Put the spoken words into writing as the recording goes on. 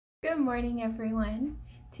Good morning, everyone.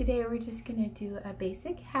 Today we're just gonna do a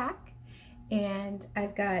basic hack, and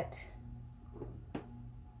I've got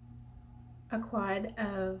a quad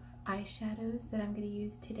of eyeshadows that I'm gonna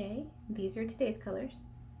use today. These are today's colors.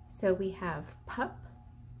 So we have Pup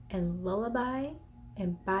and Lullaby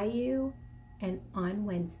and Bayou and On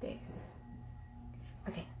Wednesdays.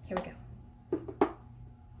 Okay, here we go.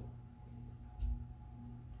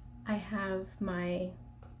 I have my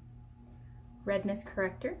redness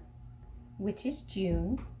corrector, which is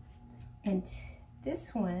June, and this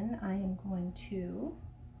one I am going to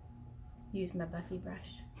use my Buffy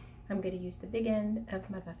brush. I'm going to use the big end of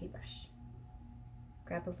my Buffy brush.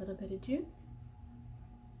 Grab a little bit of June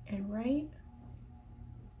and right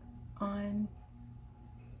on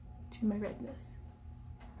to my redness.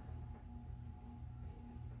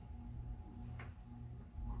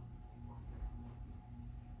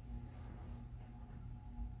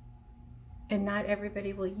 And not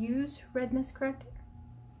everybody will use redness corrector,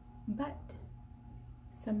 but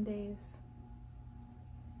some days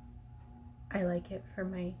I like it for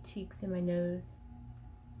my cheeks and my nose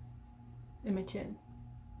and my chin.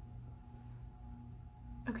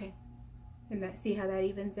 Okay, and see how that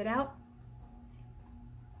evens it out?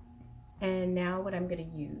 And now what I'm gonna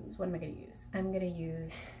use, what am I gonna use? I'm gonna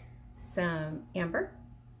use some amber,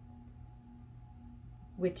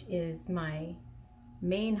 which is my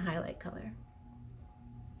main highlight color.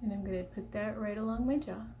 And I'm going to put that right along my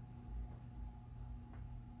jaw.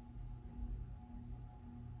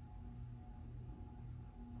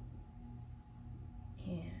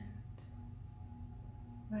 And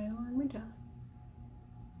right along my jaw.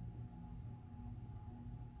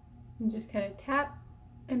 And just kind of tap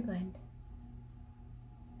and blend.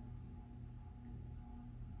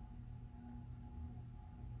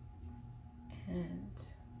 And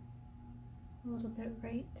a little bit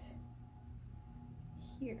right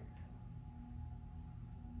here.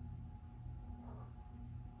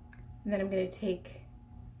 And then I'm going to take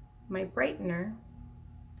my brightener.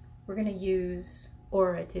 We're going to use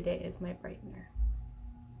Aura today as my brightener.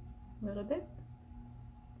 A little bit.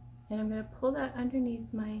 And I'm going to pull that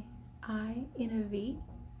underneath my eye in a V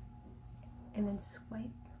and then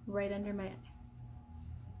swipe right under my eye.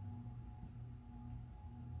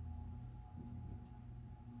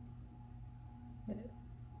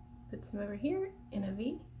 Put some over here in a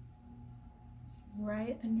V,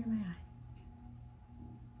 right under my eye.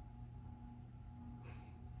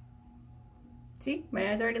 See, my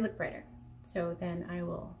eyes already look brighter. So then I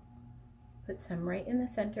will put some right in the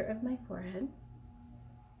center of my forehead.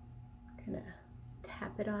 Kind of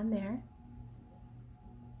tap it on there.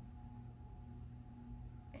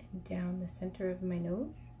 And down the center of my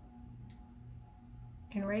nose.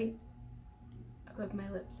 And right above my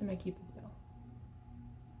lips and my Cupid's bow.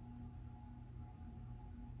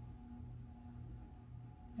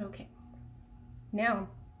 Okay, now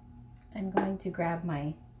I'm going to grab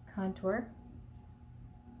my contour,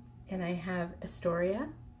 and I have Astoria.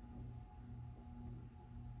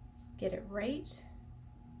 Get it right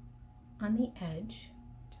on the edge,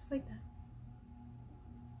 just like that.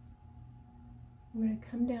 I'm going to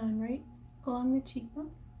come down right along the cheekbone.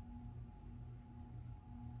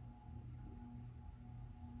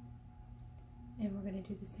 And we're going to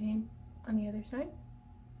do the same on the other side.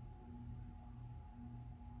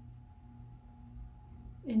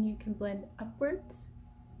 And you can blend upwards.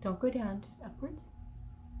 Don't go down, just upwards.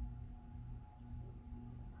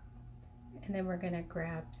 And then we're gonna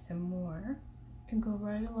grab some more and go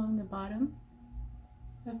right along the bottom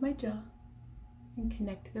of my jaw and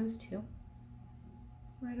connect those two.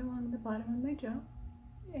 Right along the bottom of my jaw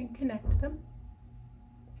and connect them.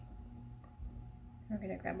 We're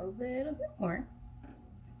gonna grab a little bit more.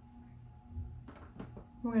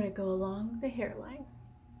 We're gonna go along the hairline.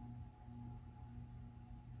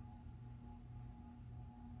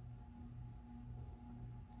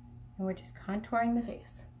 And we're just contouring the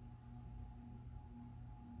face.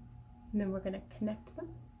 And then we're going to connect them.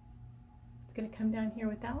 It's going to come down here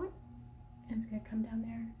with that one, and it's going to come down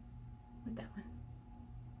there with that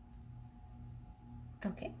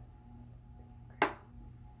one. Okay.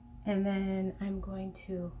 And then I'm going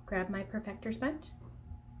to grab my perfector sponge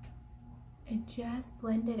and just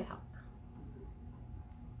blend it out.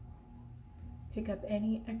 Pick up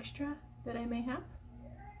any extra that I may have.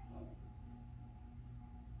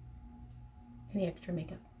 Any extra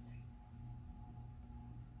makeup, sorry.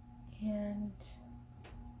 And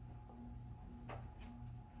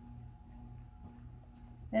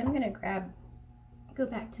then I'm gonna go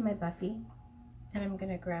back to my Buffy, and I'm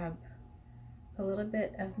gonna grab a little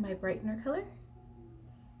bit of my brightener color,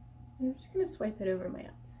 and I'm just gonna swipe it over my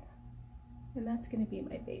eyes. And that's going to be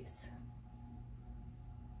my base.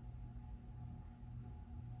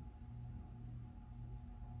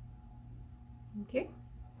 Okay.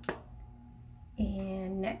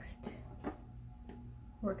 And next,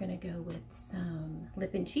 we're going to go with some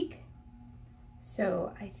lip and cheek.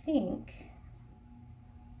 So I think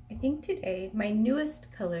today my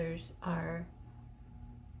newest colors are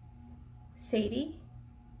Sadie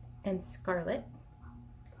and Scarlet.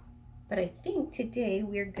 But I think today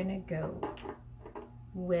we're gonna go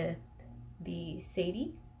with the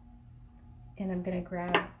Sadie, and I'm gonna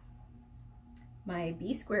grab my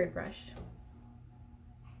B squared brush,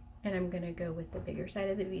 and I'm gonna go with the bigger side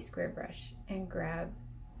of the B squared brush and grab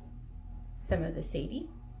some of the Sadie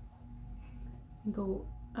and go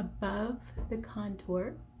above the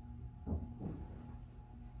contour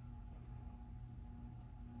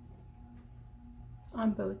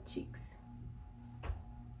on both cheeks.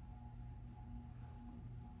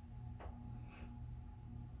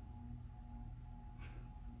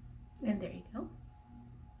 And there you go.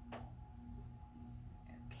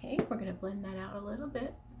 Okay, we're going to blend that out a little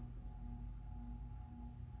bit.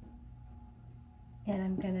 And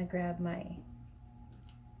I'm going to grab my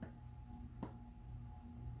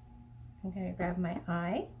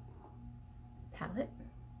eye palette.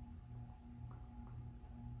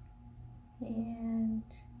 And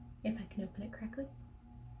if I can open it correctly.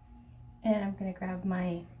 And I'm going to grab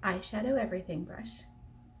my eyeshadow everything brush.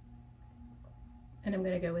 And I'm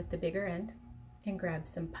going to go with the bigger end and grab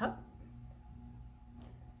some pup.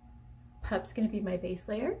 Pup's going to be my base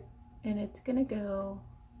layer, and it's going to go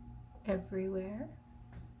everywhere,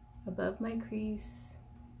 above my crease,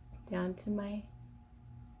 down to my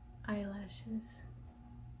eyelashes.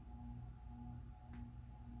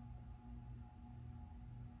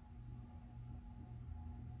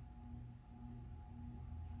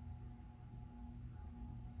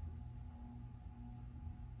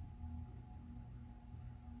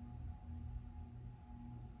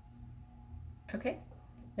 Okay,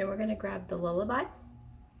 then we're going to grab the Lullaby.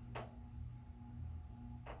 Tap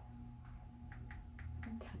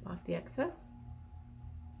off the excess.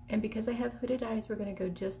 And because I have hooded eyes, we're going to go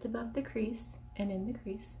just above the crease and in the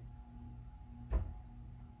crease.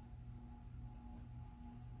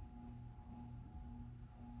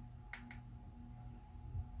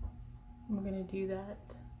 And we're going to do that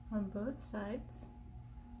on both sides.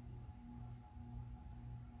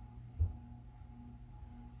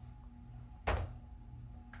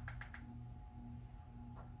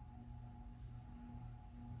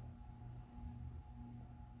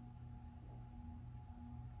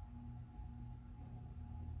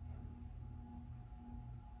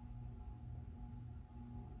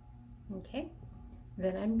 Okay,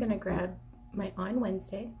 then I'm going to grab my On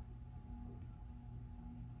Wednesdays.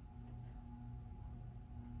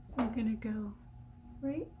 I'm going to go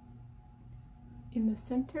right in the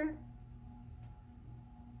center,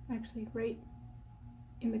 actually right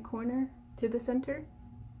in the corner to the center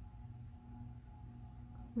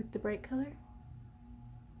with the bright color.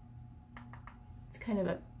 It's kind of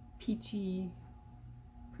a peachy,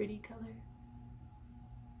 pretty color.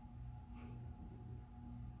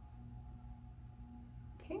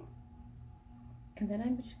 And then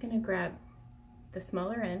I'm just going to grab the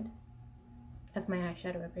smaller end of my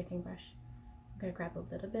eyeshadow everything brush. I'm going to grab a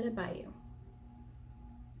little bit of Bayou.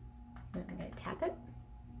 And I'm going to tap it.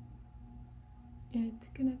 And it's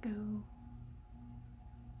going to go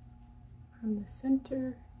from the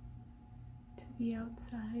center to the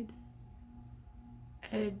outside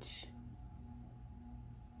edge.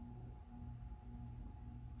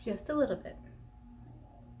 Just a little bit.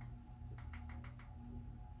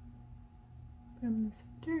 From the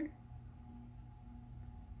center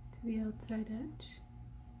to the outside edge.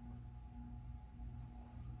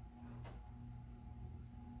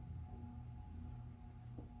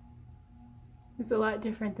 It's a lot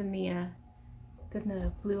different than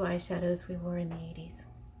the blue eyeshadows we wore in the 80s.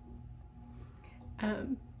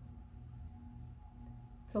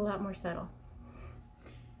 It's a lot more subtle.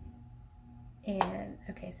 And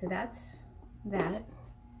okay, so that's that.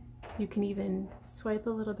 You can even swipe a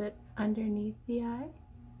little bit underneath the eye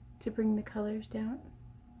to bring the colors down,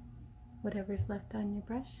 whatever's left on your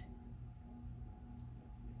brush.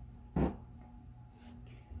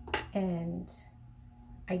 And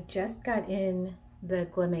I just got in the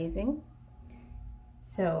Glamazing,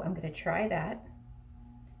 so I'm going to try that.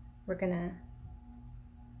 We're going to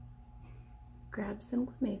grab some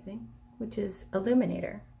Glamazing, which is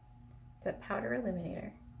Illuminator. It's a powder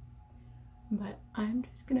illuminator. But I'm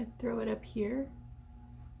just going to throw it up here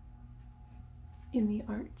in the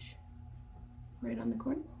arch, right on the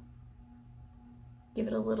corner. Give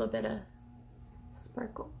it a little bit of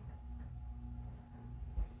sparkle.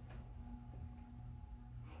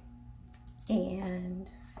 And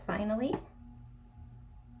finally,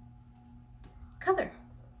 color.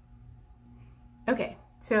 Okay,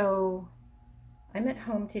 so I'm at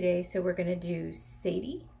home today, so we're gonna do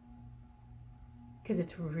Sadie because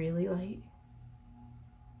it's really light.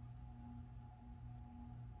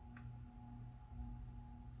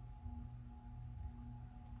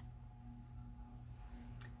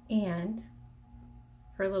 And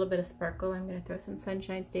for a little bit of sparkle, I'm gonna throw some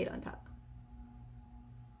Sunshine State on top.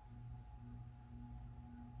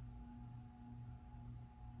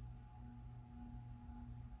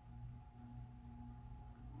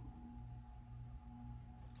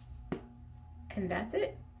 And that's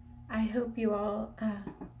it. I hope you all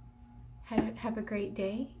have a great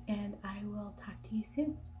day, and I will talk to you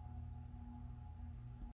soon.